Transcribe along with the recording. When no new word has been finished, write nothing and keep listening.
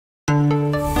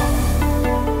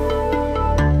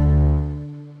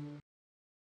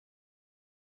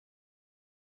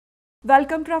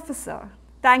Welcome, Professor.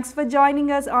 Thanks for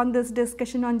joining us on this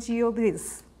discussion on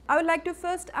GeoBiz. I would like to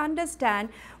first understand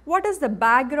what is the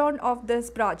background of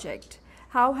this project.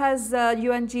 How has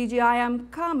UN-GGIM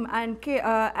come and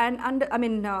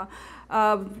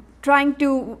trying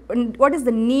to, what is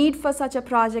the need for such a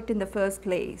project in the first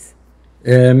place?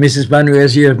 Mrs. Banu,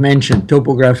 as you have mentioned,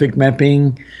 topographic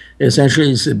mapping essentially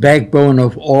is the backbone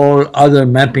of all other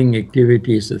mapping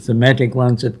activities, the thematic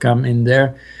ones that come in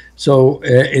there. So,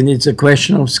 and it's a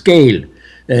question of scale.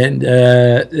 And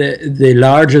the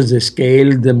larger the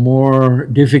scale, the more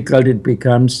difficult it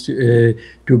becomes to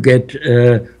get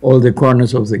all the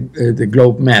corners of the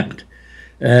globe mapped.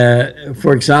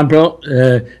 For example,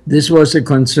 this was a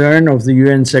concern of the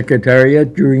UN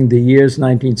Secretariat during the years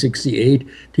 1968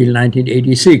 till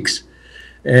 1986.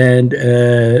 And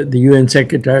the UN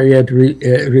Secretariat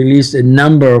released a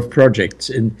number of projects.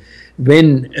 And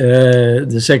when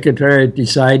the Secretariat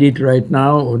decided right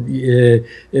now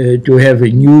to have a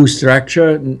new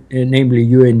structure, namely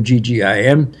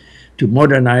UN-GGIM, to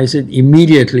modernize it,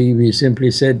 immediately we simply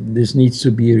said this needs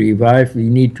to be revived. We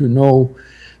need to know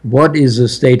what is the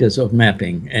status of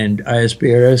mapping, and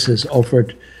ISPRS has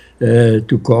offered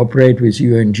to cooperate with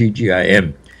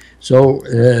UN-GGIM. So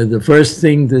the first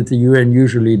thing that the UN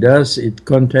usually does, it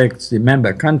contacts the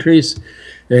member countries,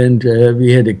 and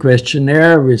we had a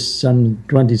questionnaire with some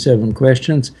 27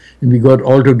 questions, and we got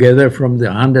altogether from the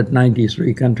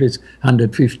 193 countries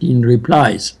 115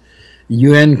 replies. The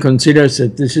UN considers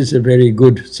that this is a very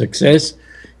good success,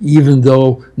 even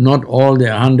though not all the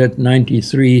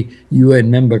 193 UN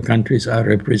member countries are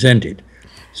represented.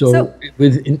 So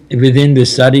within the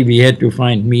study, we had to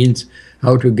find means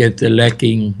how to get the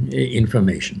lacking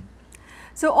information.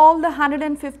 So all the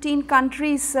 115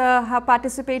 countries have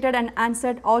participated and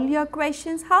answered all your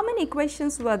questions. How many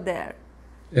questions were there?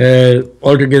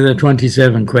 Altogether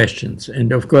 27 questions.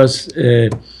 And of course, the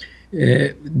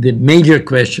major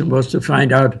question was to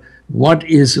find out what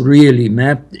is really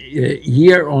mapped.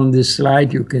 Here on this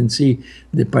slide, you can see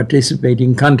the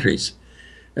participating countries.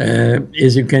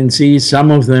 As you can see, some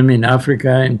of them in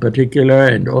Africa in particular,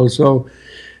 and also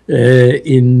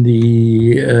in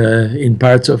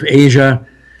parts of Asia,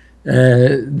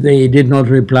 they did not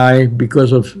reply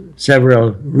because of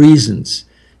several reasons.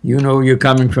 You know, you're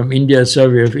coming from India.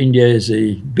 Survey of India is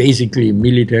a basically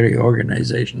military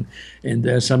organization, and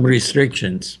there are some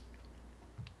restrictions.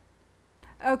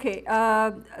 Okay,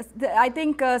 I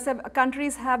think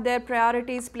countries have their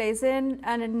priorities placed in,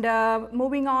 and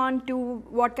moving on to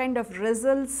what kind of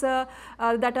results that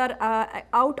are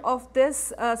out of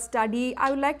this study,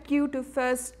 I would like you to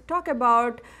first talk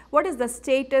about what is the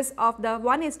status of the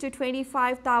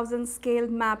 1:25,000 scale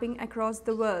mapping across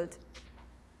the world.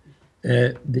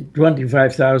 The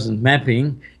 25,000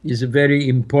 mapping is a very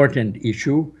important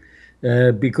issue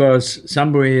because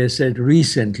somebody has said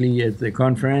recently at the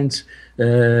conference,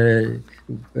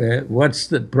 what's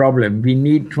the problem? We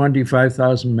need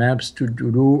 25,000 maps to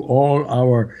do all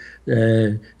our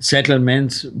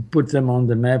settlements, put them on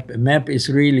the map. A map is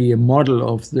really a model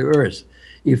of the Earth.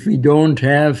 If we don't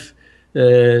have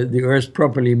the Earth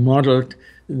properly modeled,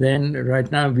 then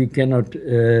right now we cannot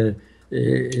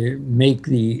make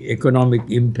the economic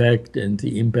impact and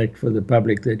the impact for the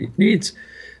public that it needs.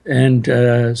 And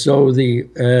so the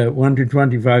 1 to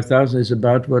 25,000 is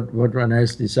about what one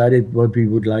has decided what we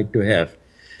would like to have.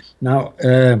 Now,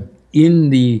 in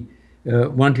the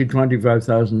 1 to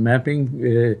 25,000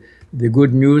 mapping, the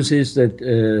good news is that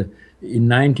in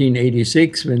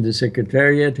 1986, when the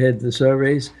Secretariat had the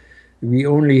surveys, we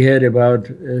only had about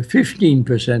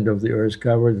 15% of the Earth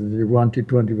covered at the 1 to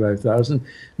 25,000.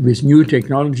 With new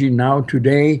technology now,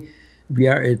 today, we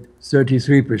are at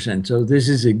 33%. So this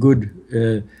is a good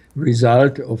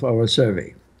result of our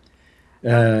survey.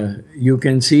 You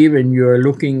can see when you are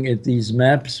looking at these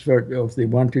maps of the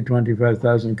 1 to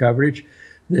 25,000 coverage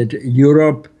that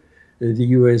Europe, the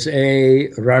USA,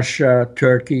 Russia,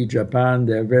 Turkey, Japan,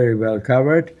 they're very well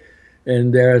covered.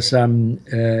 And there are some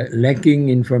lacking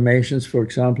informations, for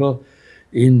example,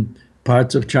 in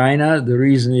parts of China. The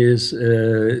reason is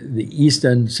the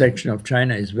eastern section of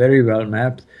China is very well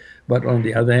mapped. But on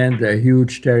the other hand, there are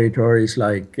huge territories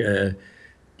like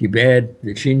Tibet,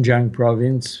 the Xinjiang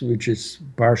province, which is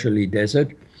partially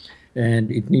desert, and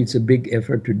it needs a big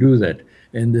effort to do that.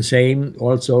 And the same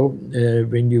also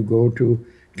when you go to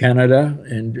Canada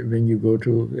and when you go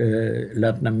to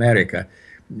Latin America.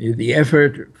 The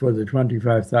effort for the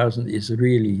 25,000 is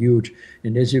really huge.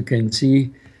 And as you can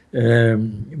see,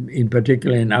 in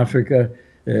particular in Africa,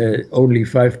 only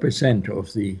 5%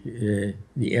 of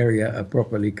the area are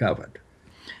properly covered.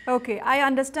 Okay, I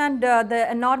understand the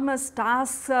enormous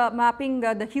tasks mapping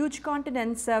the huge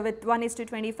continents with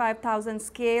 1:25,000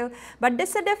 scale, but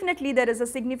this definitely there is a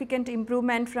significant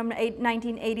improvement from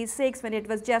 1986 when it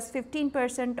was just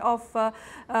 15% of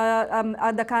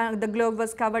the globe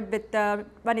was covered with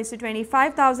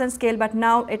 1:25,000 scale, but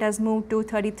now it has moved to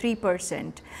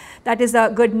 33%. That is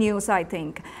good news, I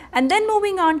think. And then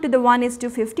moving on to the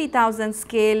 1:50,000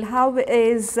 scale, how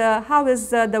is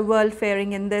the world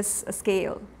faring in this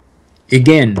scale?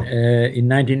 Again, in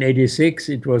 1986,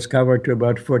 it was covered to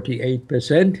about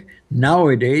 48%.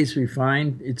 Nowadays, we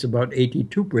find it's about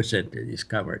 82% that is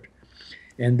covered.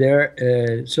 And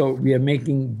so we are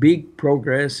making big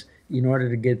progress in order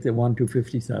to get the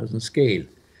 1:50,000 scale.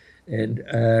 And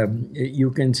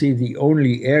you can see the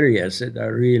only areas that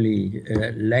are really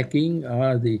lacking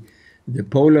are the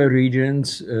polar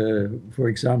regions, for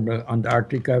example,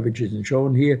 Antarctica, which isn't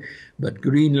shown here, but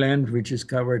Greenland, which is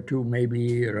covered to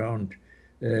maybe around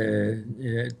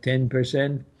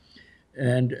 10%.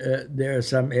 And there are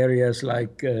some areas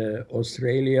like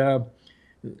Australia.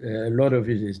 A lot of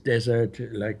it is desert,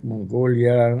 like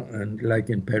Mongolia and like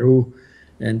in Peru.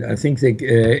 And I think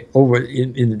they, over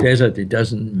in the desert, it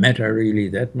doesn't matter really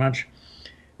that much.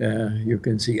 You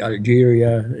can see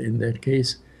Algeria in that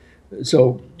case.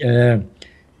 So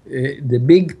the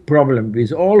big problem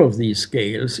with all of these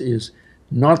scales is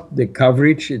not the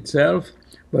coverage itself,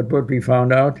 but what we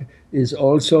found out is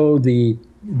also the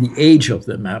age of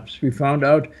the maps. We found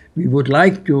out we would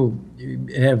like to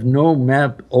have no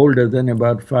map older than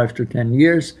about 5 to 10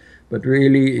 years, but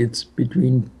really it's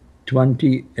between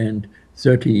 20 and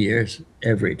 30 years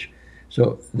average.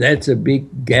 So that's a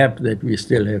big gap that we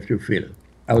still have to fill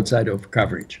outside of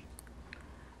coverage.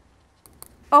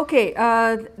 Okay,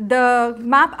 the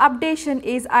map updation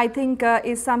is, I think,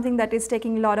 is something that is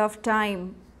taking a lot of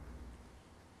time.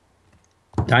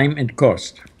 Time and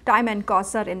cost. Time and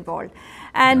costs are involved.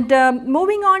 And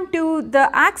moving on to the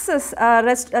access,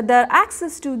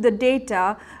 to the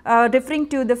data, referring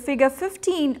to the figure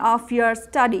 15 of your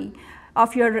study,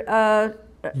 of your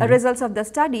results of the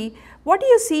study, what do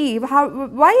you see?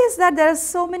 Why is that there are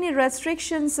so many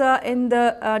restrictions in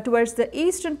the towards the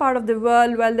eastern part of the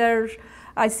world, while there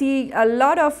I see a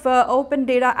lot of open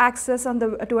data access on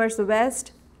the towards the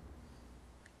west?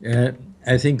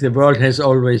 I think the world has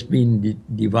always been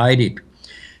divided,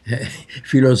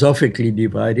 philosophically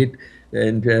divided.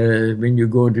 And when you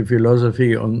go into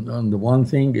philosophy, on the one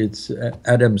thing, it's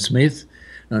Adam Smith,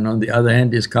 and on the other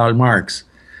hand is Karl Marx.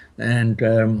 And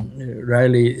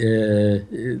really,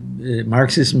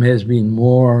 Marxism has been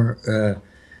more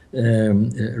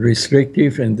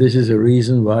restrictive, and this is a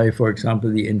reason why, for example,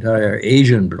 the entire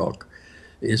Asian bloc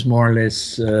is more or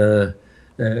less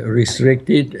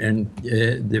restricted, and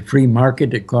the free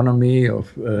market economy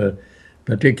of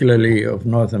particularly of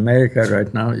North America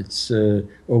right now, it's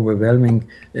overwhelming.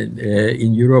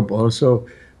 In Europe also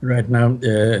right now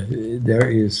there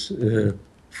is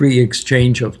free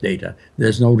exchange of data.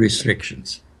 There's no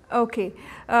restrictions. Okay,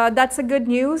 that's a good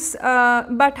news.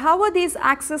 But how are these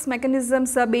access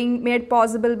mechanisms being made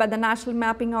possible by the national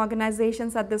mapping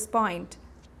organizations at this point?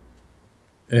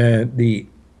 The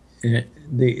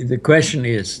question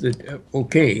is that,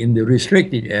 okay, in the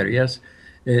restricted areas,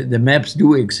 the maps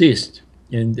do exist.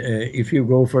 And if you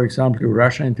go, for example, to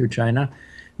Russia and to China,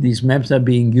 these maps are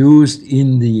being used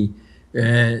in the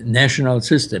national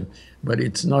system, but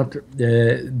it's not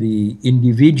the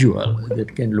individual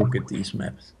that can look at these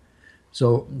maps.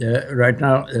 So right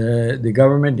now, the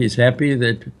government is happy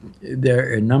that there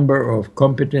are a number of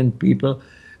competent people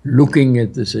looking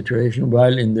at the situation,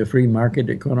 while in the free market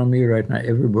economy right now,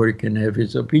 everybody can have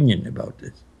his opinion about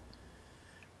this.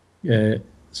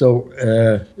 So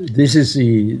this is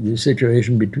the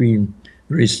situation between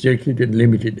restricted and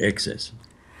limited access.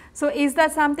 So is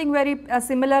that something very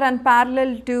similar and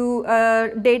parallel to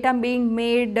data being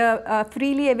made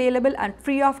freely available and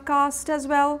free of cost as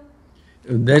well?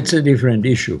 That's a different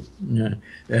issue.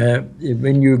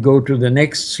 When you go to the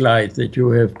next slide that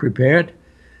you have prepared,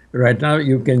 right now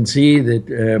you can see that,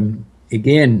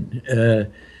 again,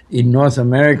 in North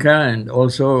America and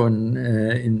also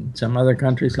in some other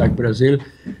countries like Brazil,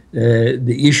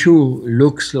 the issue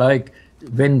looks like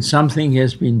when something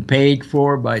has been paid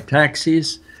for by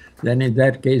taxes, then in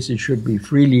that case it should be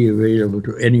freely available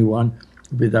to anyone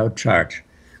without charge.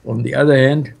 On the other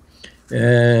hand,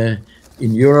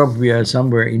 in Europe we are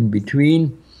somewhere in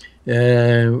between.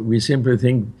 We simply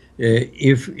think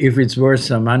if it's worth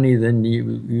some money, then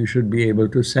you should be able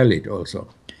to sell it also.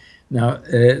 Now,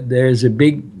 there is a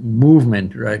big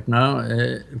movement right now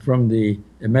from the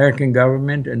American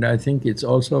government, and I think it's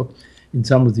also in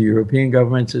some of the European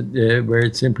governments where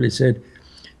it simply said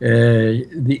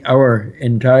our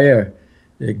entire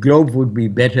globe would be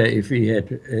better if we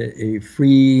had a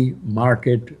free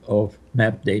market of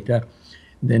map data,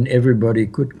 then everybody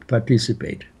could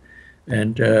participate.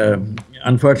 And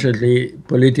unfortunately,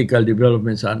 political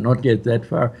developments are not yet that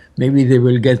far. Maybe they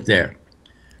will get there,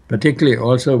 particularly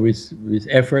also with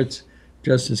efforts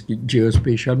just as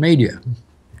geospatial media.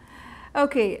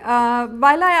 Okay,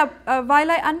 while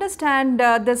I understand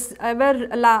this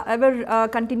ever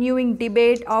continuing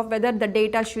debate of whether the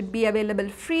data should be available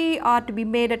free or to be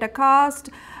made at a cost,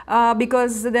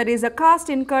 because there is a cost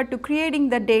incurred to creating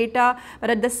the data, but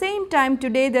at the same time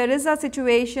today there is a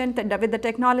situation that with the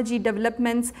technology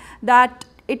developments that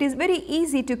it is very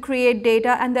easy to create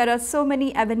data, and there are so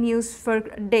many avenues for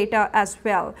data as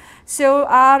well. So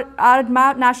are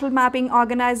national mapping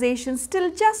organizations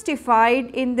still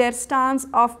justified in their stance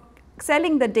of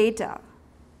selling the data?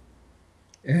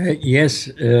 Yes,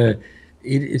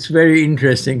 it's very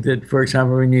interesting that, for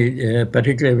example, when you,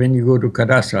 particularly when you go to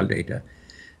cadastral data,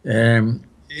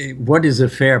 what is a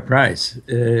fair price?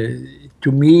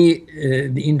 To me,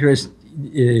 the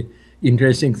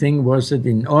interesting thing was that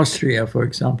in Austria, for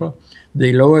example,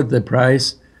 they lowered the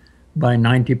price by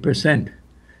 90%.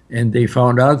 And they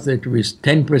found out that with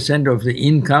 10% of the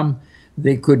income,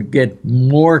 they could get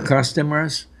more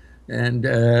customers and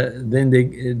than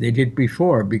they did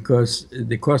before, because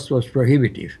the cost was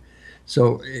prohibitive.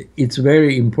 So it's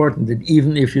very important that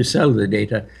even if you sell the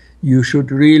data, you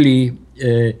should really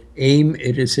aim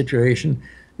at a situation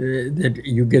that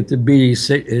you get the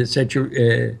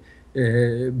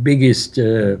biggest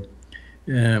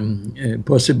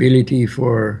possibility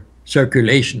for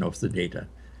circulation of the data.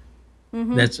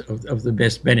 That's of the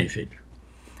best benefit.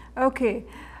 Okay.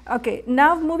 Okay,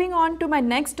 now moving on to my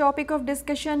next topic of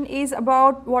discussion is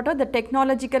about what are the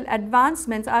technological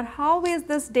advancements, or how is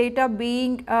this data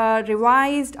being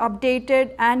revised,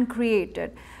 updated and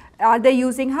created. Are they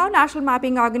using, how national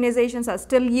mapping organizations are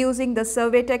still using the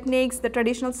survey techniques, the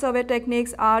traditional survey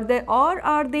techniques, or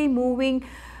are they moving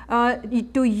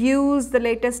to use the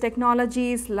latest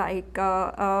technologies like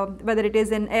whether it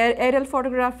is in aerial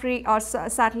photography or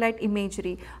satellite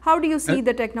imagery? How do you see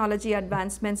the technology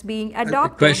advancements being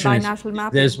adopted by national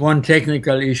mapping? There's one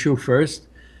technical issue first.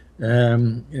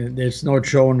 That's not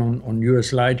shown on your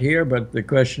slide here, but the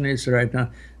question is right now,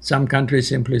 some countries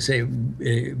simply say,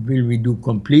 will we do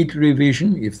complete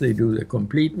revision if they do the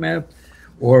complete map?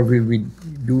 Or will we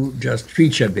do just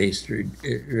feature-based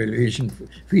revision?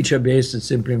 Feature-based, it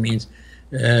simply means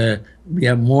we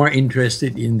are more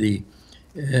interested in the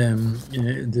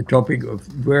topic of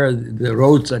where the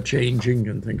roads are changing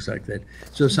and things like that.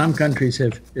 So some countries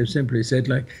have simply said,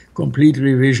 like, complete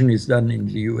revision is done in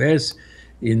the US,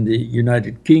 in the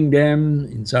United Kingdom,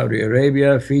 in Saudi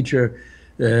Arabia, feature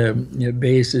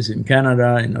bases in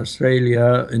Canada, in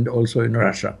Australia, and also in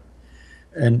Russia.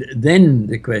 And then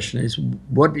the question is,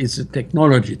 what is the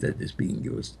technology that is being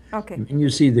used? Okay. When you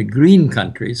see the green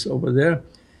countries over there,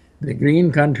 the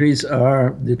green countries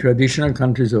are the traditional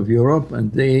countries of Europe,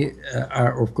 and they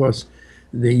are, of course,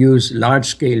 they use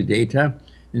large-scale data,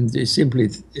 and they simply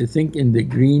think in the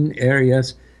green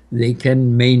areas they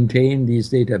can maintain these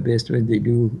data best when they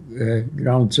do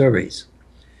ground surveys.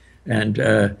 And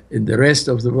in the rest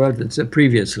of the world, it's a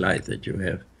previous slide that you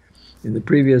have. In the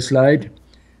previous slide,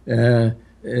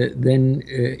 then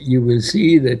you will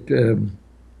see that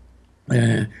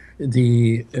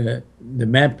the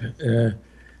map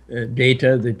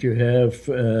data that you have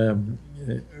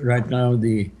right now,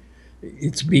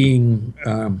 it's being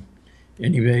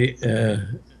anyway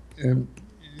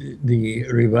the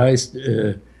revised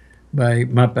by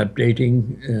map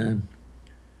updating.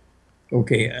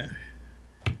 Okay,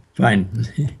 fine.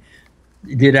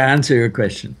 Did I answer your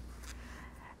question?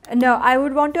 No, I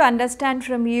would want to understand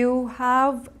from you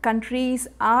how countries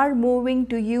are moving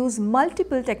to use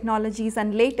multiple technologies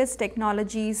and latest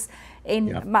technologies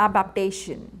in map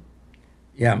updation.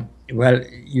 Yeah, well,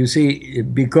 you see,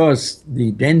 because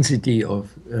the density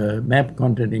of map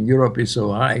content in Europe is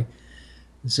so high,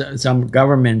 some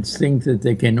governments think that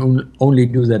they can only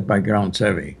do that by ground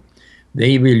survey.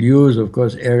 They will use, of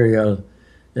course, aerial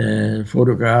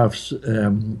photographs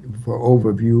for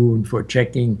overview and for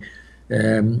checking.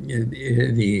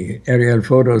 The aerial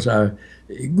photos are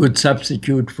a good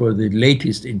substitute for the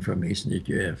latest information that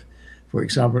you have. For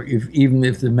example, even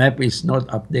if the map is not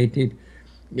updated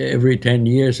every 10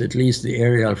 years, at least the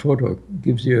aerial photo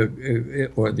gives you,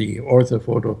 or the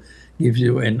orthophoto gives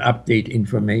you an update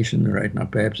information right now,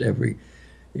 perhaps every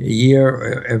year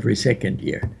or every second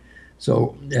year.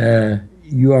 So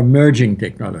you are merging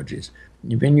technologies.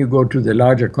 When you go to the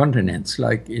larger continents,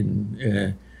 like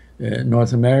in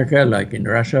North America, like in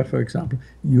Russia, for example,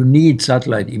 you need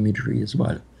satellite imagery as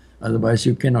well. Otherwise,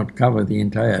 you cannot cover the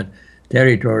entire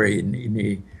territory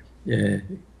in a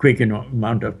quick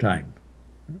amount of time.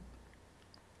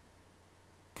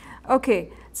 Okay.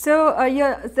 So,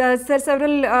 yeah, there are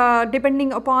several,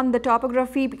 depending upon the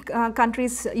topography,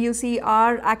 countries you see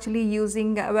are actually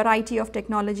using a variety of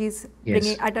technologies,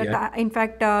 Yes, in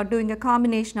fact, doing a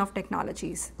combination of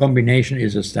technologies. Combination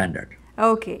is a standard.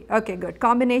 Okay, okay, good.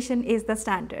 Combination is the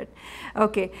standard.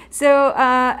 Okay, so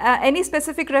any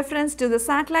specific reference to the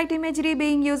satellite imagery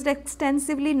being used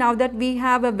extensively now that we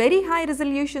have a very high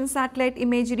resolution satellite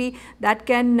imagery that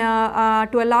can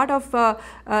to a lot of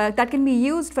that can be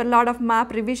used for a lot of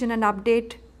map revision and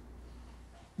update?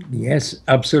 Yes,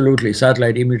 absolutely.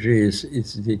 Satellite imagery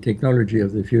is the technology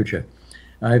of the future.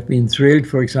 I've been thrilled,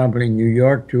 for example, in New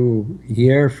York to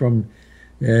hear from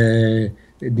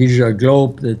Digital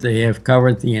Globe that they have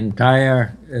covered the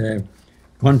entire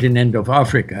continent of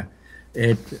Africa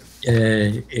at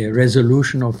a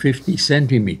resolution of 50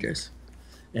 centimeters.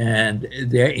 And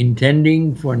they're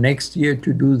intending for next year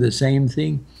to do the same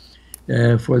thing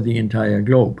for the entire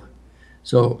globe.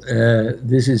 So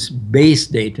this is base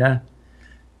data.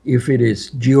 If it is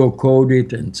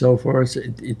geocoded and so forth,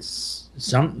 it's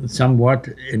somewhat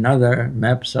another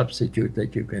map substitute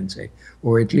that you can say,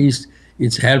 or at least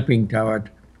it's helping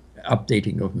toward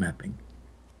updating of mapping.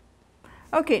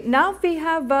 Okay, now we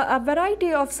have a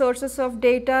variety of sources of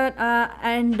data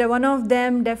and one of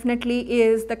them definitely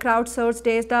is the crowdsourced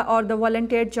data or the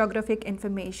volunteered geographic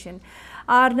information.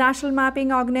 Are national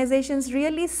mapping organizations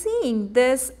really seeing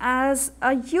this as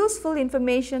a useful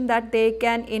information that they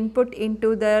can input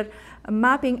into their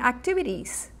mapping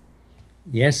activities?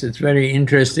 Yes, it's very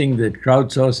interesting that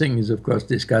crowdsourcing is of course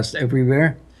discussed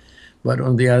everywhere. But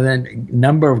on the other hand, a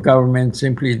number of governments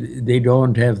simply, they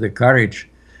don't have the courage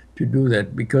to do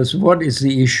that. Because what is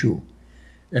the issue?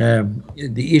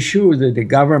 The issue that the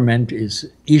government is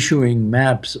issuing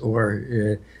maps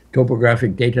or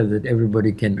topographic data that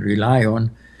everybody can rely on,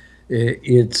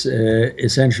 it's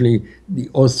essentially the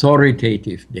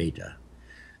authoritative data.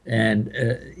 And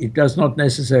it does not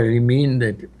necessarily mean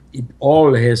that it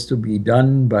all has to be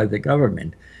done by the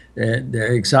government. There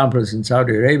are examples in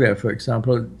Saudi Arabia, for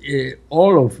example,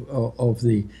 all of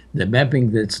the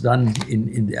mapping that's done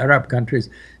in the Arab countries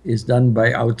is done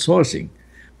by outsourcing.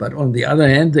 But on the other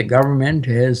hand, the government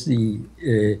has the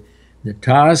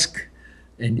task,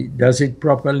 and it does it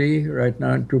properly right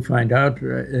now to find out,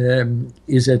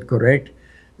 is that correct?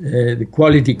 The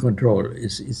quality control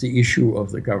is the issue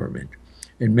of the government.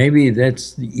 And maybe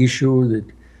that's the issue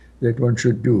that one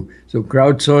should do. So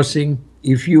crowdsourcing,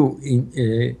 if you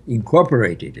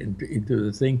incorporate it into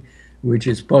the thing, which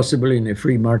is possible in a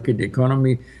free market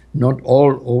economy, not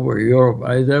all over Europe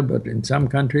either, but in some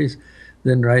countries,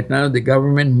 then right now the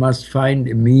government must find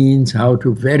a means how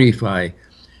to verify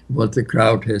what the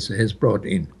crowd has brought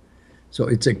in. So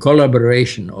it's a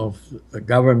collaboration of the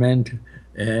government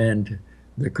and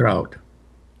the crowd.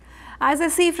 As I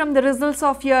see from the results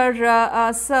of your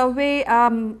survey,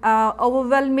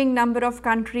 overwhelming number of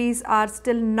countries are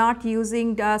still not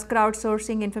using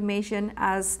crowdsourcing information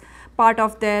as part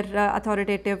of their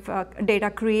authoritative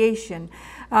data creation.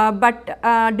 But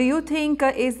do you think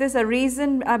is this a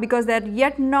reason because they are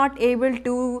yet not able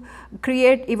to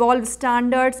create evolved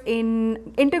standards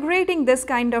in integrating this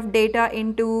kind of data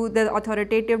into the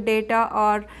authoritative data,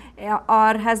 or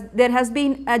there has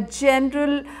been a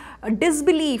general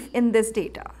disbelief in this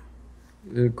data?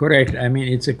 Correct. I mean,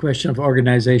 it's a question of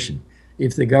organization.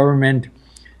 If the government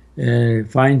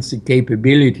finds the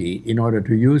capability in order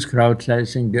to use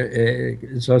crowdsourcing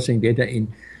data in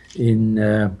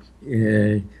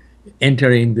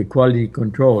entering the quality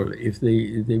control, if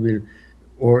they will,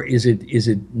 or is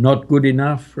it not good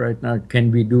enough right now?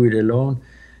 Can we do it alone?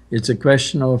 It's a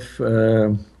question of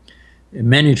a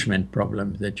management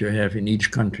problem that you have in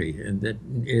each country, and that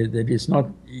is not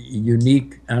a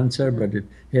unique answer, but it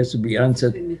has to be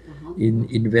answered in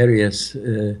various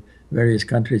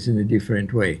countries in a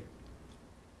different way.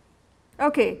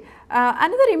 Okay.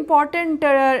 Another important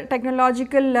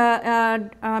technological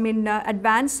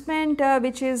advancement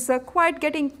which is quite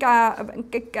getting,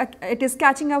 it is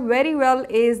catching up very well,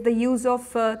 is the use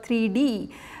of 3D.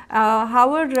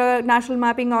 How are national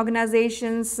mapping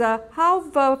organizations, how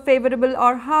favorable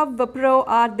or how pro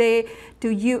are they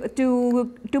to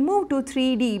move to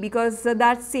 3D, because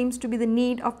that seems to be the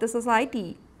need of the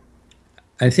society?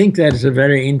 I think that's a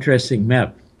very interesting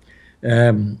map.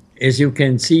 As you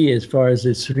can see, as far as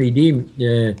the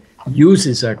 3D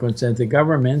uses are concerned, the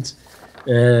governments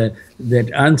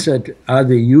that answered, are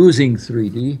they using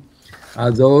 3D,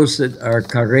 are those that are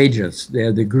courageous. They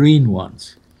are the green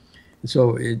ones.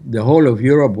 So the whole of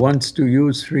Europe wants to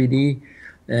use 3D,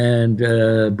 and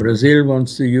Brazil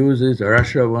wants to use it,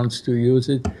 Russia wants to use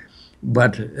it,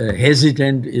 but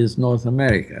hesitant is North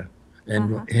America,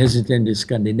 and hesitant is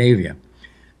Scandinavia.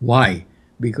 Why?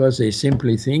 Because they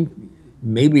simply think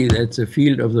maybe that's a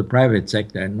field of the private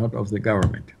sector and not of the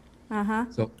government.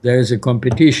 So there is a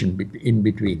competition in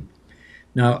between.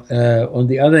 Now, on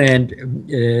the other hand,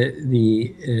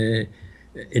 the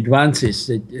advances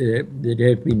that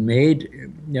have been made,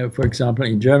 for example,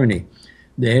 in Germany,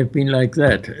 they have been like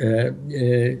that.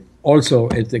 Also,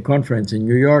 at the conference in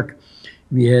New York,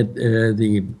 we had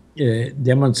the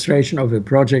demonstration of a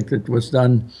project that was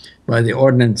done by the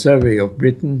Ordnance Survey of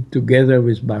Britain together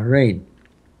with Bahrain.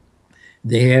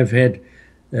 They have had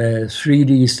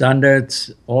 3D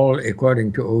standards, all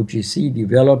according to OGC,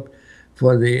 developed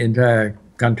for the entire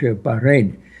country of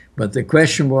Bahrain. But the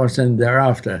question was then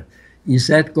thereafter, is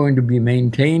that going to be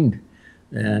maintained?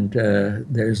 And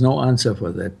there is no answer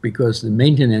for that, because the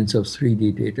maintenance of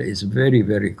 3D data is very,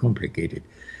 very complicated.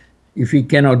 If we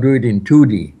cannot do it in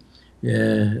 2D,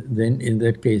 then in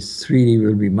that case 3D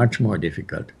will be much more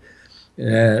difficult.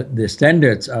 The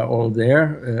standards are all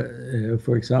there.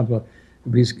 For example,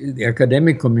 the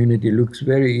academic community looks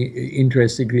very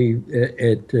interestingly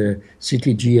at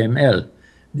CityGML.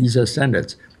 These are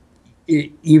standards.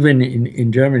 Even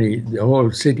in Germany, the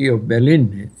whole city of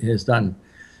Berlin has done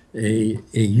a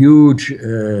huge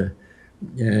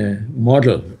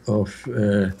model of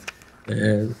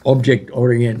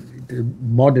object-oriented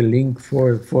modeling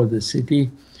for the city.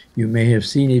 You may have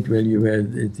seen it while you were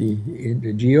at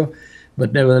the GEO,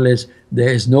 but nevertheless, there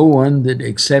is no one that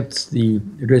accepts the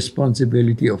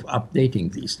responsibility of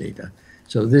updating these data.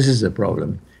 So this is a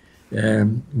problem.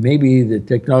 Maybe the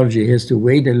technology has to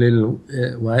wait a little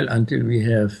while until we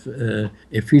have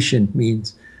efficient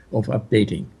means of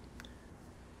updating.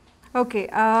 Okay,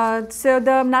 so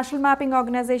the national mapping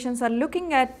organizations are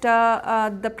looking at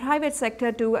the private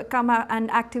sector to come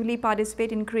and actively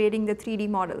participate in creating the 3D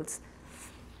models.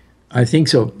 I think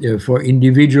so. For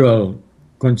individual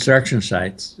construction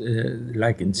sites,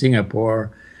 like in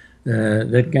Singapore,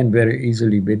 that can very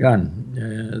easily be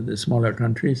done, the smaller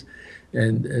countries.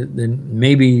 And then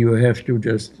maybe you have to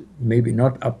just, maybe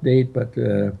not update, but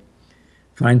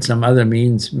find some other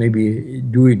means, maybe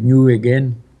do it new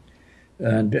again.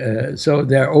 And so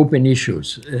there are open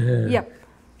issues. Yep.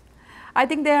 I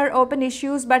think there are open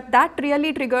issues, but that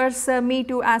really triggers me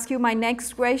to ask you my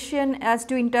next question as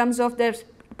to in terms of their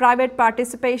private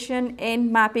participation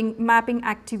in mapping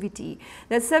activity.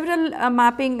 There are several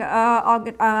mapping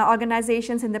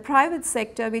organizations in the private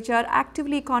sector which are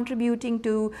actively contributing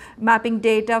to mapping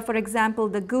data. For example,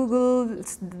 the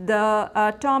Googles, the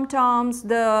TomToms,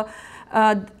 the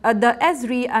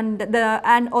Esri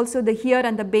and also the Here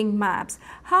and the Bing Maps.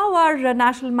 How are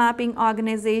national mapping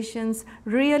organizations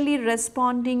really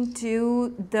responding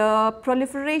to the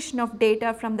proliferation of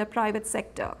data from the private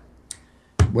sector?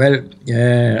 Well,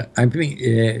 I think,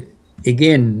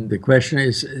 again, the question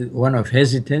is one of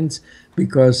hesitance,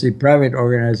 because the private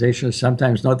organizations are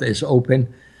sometimes not as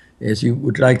open as you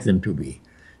would like them to be.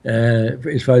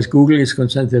 As far as Google is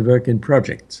concerned, they work in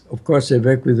projects. Of course, they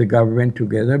work with the government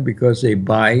together because they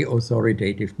buy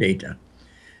authoritative data.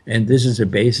 And this is a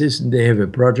basis, and they have a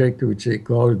project which they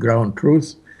call Ground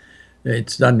Truth.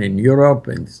 It's done in Europe,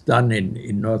 and it's done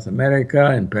in North America,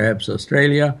 and perhaps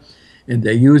Australia. And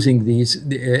they're using these,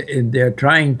 and they're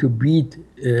trying to beat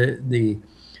the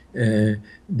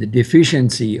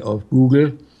deficiency of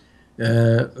Google,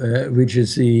 which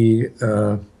is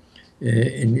in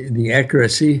the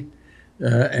accuracy,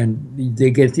 and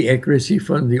they get the accuracy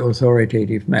from the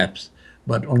authoritative maps.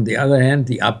 But on the other hand,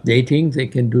 the updating they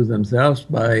can do themselves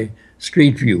by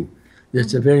Street View.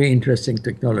 That's a very interesting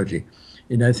technology.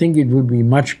 And I think it would be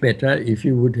much better if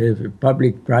you would have a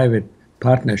public-private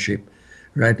partnership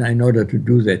right now in order to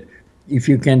do that. If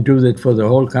you can do that for the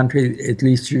whole country, at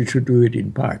least you should do it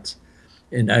in parts.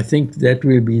 And I think that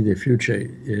will be the future.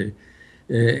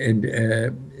 And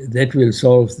that will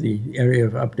solve the area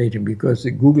of updating, because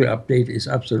the Google update is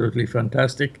absolutely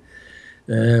fantastic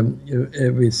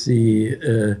with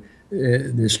the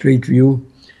Street View.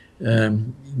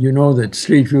 You know that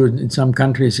Street View in some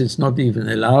countries it's not even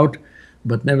allowed,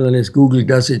 but nevertheless Google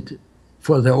does it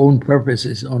for their own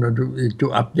purposes in order to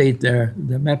update their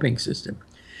mapping system.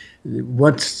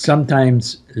 What's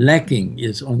sometimes lacking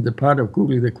is on the part of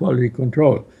Google the quality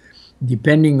control.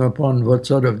 Depending upon what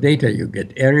sort of data you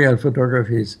get. Aerial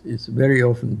photography is very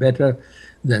often better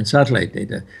than satellite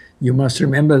data. You must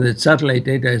remember that satellite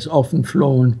data is often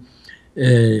flown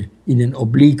in an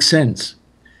oblique sense.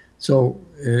 So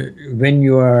when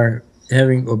you are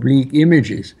having oblique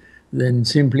images, then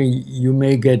simply you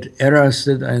may get errors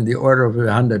that are in the order of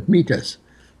 100 meters.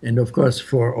 And of course,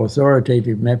 for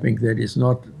authoritative mapping, that is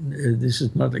not, this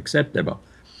is not acceptable.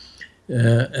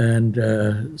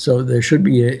 So there should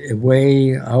be a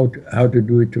way how to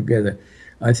do it together.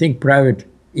 I think private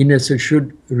industry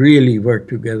should really work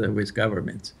together with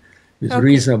governments, with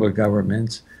reasonable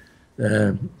governments.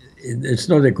 It's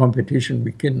not a competition.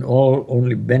 We can all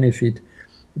only benefit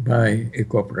by a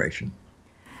cooperation.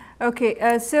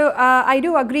 Okay, so I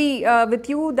do agree with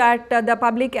you that the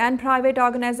public and private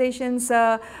organizations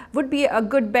would be a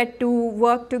good bet to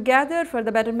work together for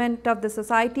the betterment of the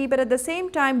society. But at the same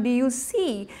time, do you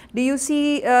see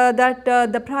that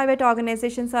the private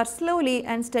organizations are slowly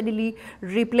and steadily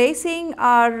replacing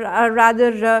or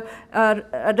rather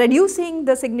reducing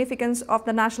the significance of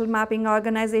the National Mapping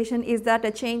Organization? Is that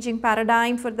a changing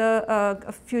paradigm for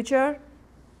the future?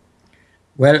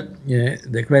 Well,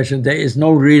 the question, there is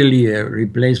no really a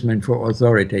replacement for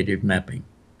authoritative mapping.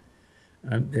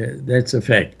 That's a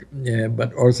fact.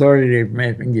 But authoritative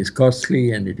mapping is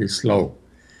costly and it is slow.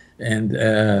 And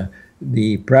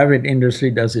the private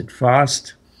industry does it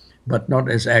fast, but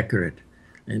not as accurate.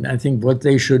 And I think what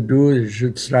they should do is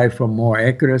should strive for more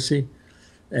accuracy,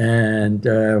 and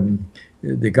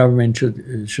the government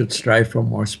should strive for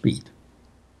more speed.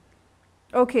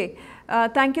 Okay.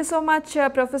 Thank you so much,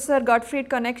 Professor Gottfried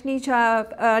Konecny.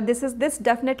 This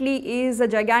definitely is a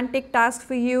gigantic task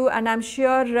for you, and I'm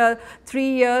sure 3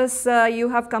 years you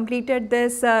have completed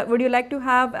this. Would you like to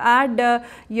add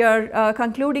your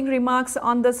concluding remarks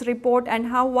on this report and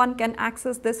how one can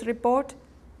access this report?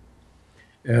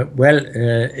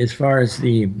 As far as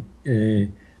the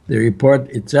report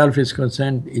itself is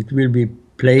concerned, it will be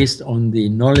placed on the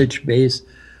knowledge base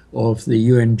of the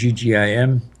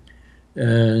UN-GGIM.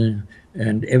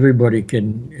 And everybody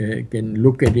can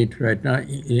look at it right now,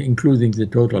 including the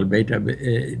total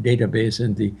database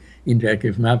and the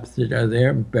interactive maps that are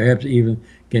there, perhaps even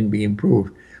can be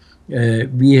improved.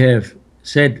 We have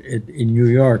said in New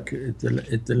York at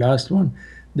the last one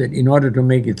that in order to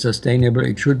make it sustainable,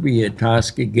 it should be a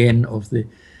task again of the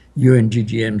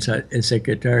UN-GGIM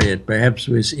Secretariat, perhaps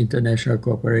with international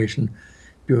cooperation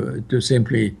to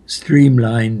simply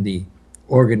streamline the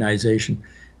organization.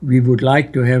 We would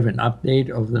like to have an update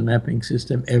of the mapping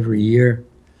system every year,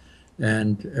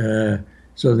 and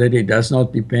so that it does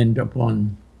not depend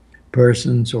upon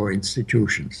persons or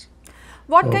institutions.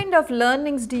 What kind of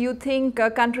learnings do you think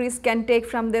countries can take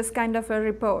from this kind of a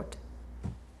report?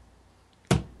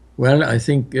 Well, I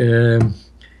think the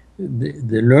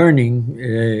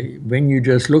learning, when you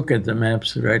just look at the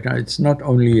maps right now, it's not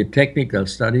only a technical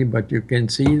study, but you can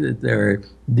see that there are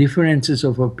differences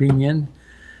of opinion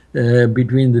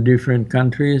between the different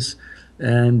countries,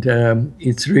 and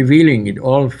it's revealing. It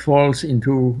all falls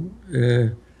into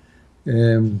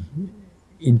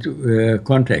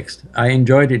context. I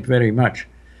enjoyed it very much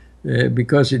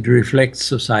because it reflects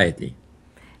society.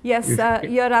 Yes,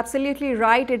 you're absolutely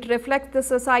right. It reflects the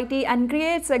society and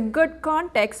creates a good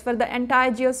context for the entire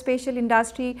geospatial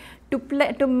industry to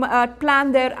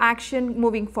plan their action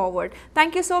moving forward.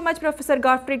 Thank you so much, Professor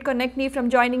Gottfried Konecny, for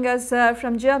joining us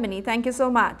from Germany. Thank you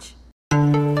so much.